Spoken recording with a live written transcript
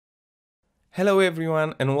Hello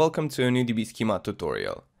everyone and welcome to a new DbSchema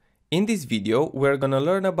tutorial. In this video, we're gonna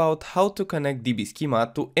learn about how to connect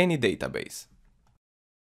DbSchema to any database.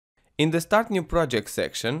 In the Start New Project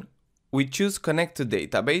section, we choose Connect to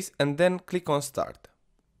Database and then click on Start.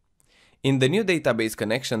 In the New Database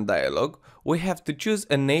Connection dialog, we have to choose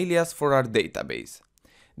an alias for our database.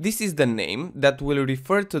 This is the name that will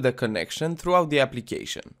refer to the connection throughout the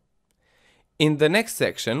application. In the next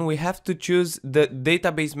section, we have to choose the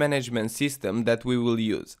database management system that we will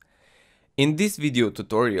use. In this video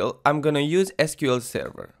tutorial, I'm gonna use SQL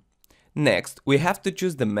Server. Next, we have to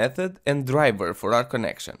choose the method and driver for our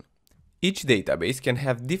connection. Each database can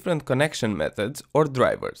have different connection methods or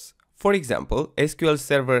drivers. For example, SQL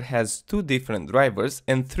Server has 2 different drivers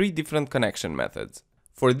and 3 different connection methods.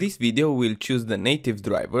 For this video, we'll choose the native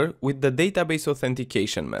driver with the database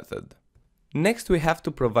authentication method. Next, we have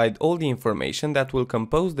to provide all the information that will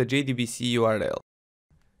compose the JDBC URL.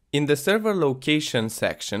 In the server location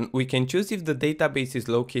section, we can choose if the database is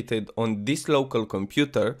located on this local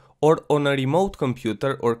computer or on a remote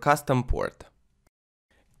computer or custom port.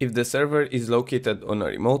 If the server is located on a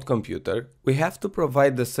remote computer, we have to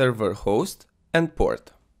provide the server host and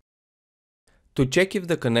port. To check if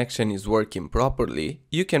the connection is working properly,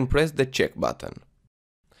 you can press the check button.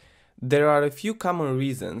 There are a few common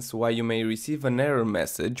reasons why you may receive an error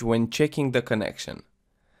message when checking the connection.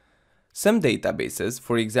 Some databases,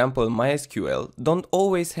 for example MySQL, don't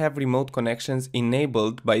always have remote connections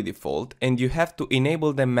enabled by default and you have to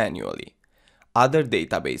enable them manually. Other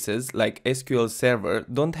databases, like SQL Server,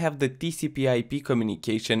 don't have the TCP/IP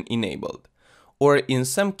communication enabled. Or in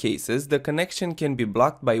some cases, the connection can be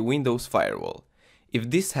blocked by Windows Firewall. If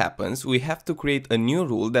this happens, we have to create a new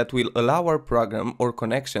rule that will allow our program or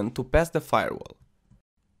connection to pass the firewall.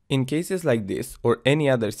 In cases like this, or any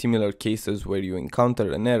other similar cases where you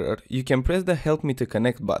encounter an error, you can press the Help Me to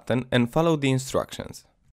Connect button and follow the instructions.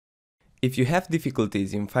 If you have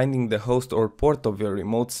difficulties in finding the host or port of your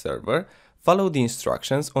remote server, follow the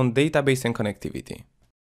instructions on Database and Connectivity.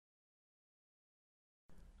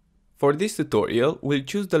 For this tutorial, we'll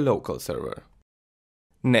choose the local server.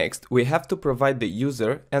 Next, we have to provide the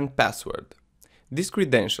user and password. These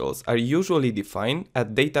credentials are usually defined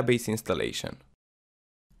at database installation.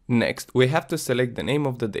 Next, we have to select the name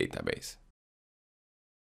of the database.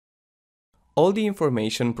 All the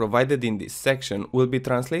information provided in this section will be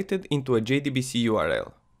translated into a JDBC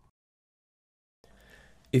URL.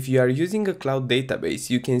 If you are using a cloud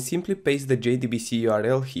database, you can simply paste the JDBC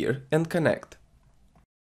URL here and connect.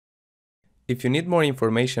 If you need more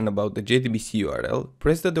information about the JDBC URL,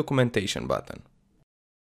 press the documentation button.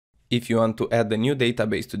 If you want to add a new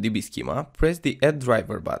database to DbSchema, press the Add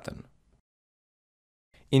Driver button.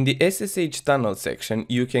 In the SSH tunnel section,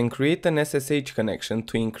 you can create an SSH connection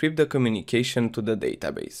to encrypt the communication to the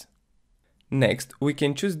database. Next, we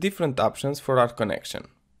can choose different options for our connection.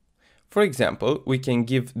 For example, we can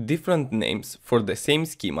give different names for the same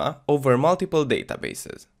schema over multiple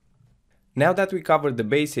databases. Now that we covered the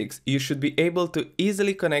basics, you should be able to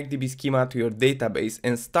easily connect DbSchema to your database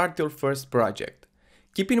and start your first project.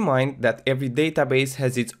 Keep in mind that every database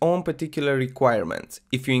has its own particular requirements.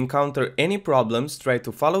 If you encounter any problems, try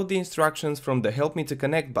to follow the instructions from the Help Me to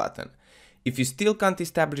Connect button. If you still can't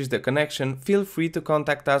establish the connection, feel free to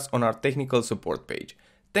contact us on our technical support page.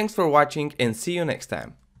 Thanks for watching and see you next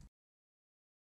time.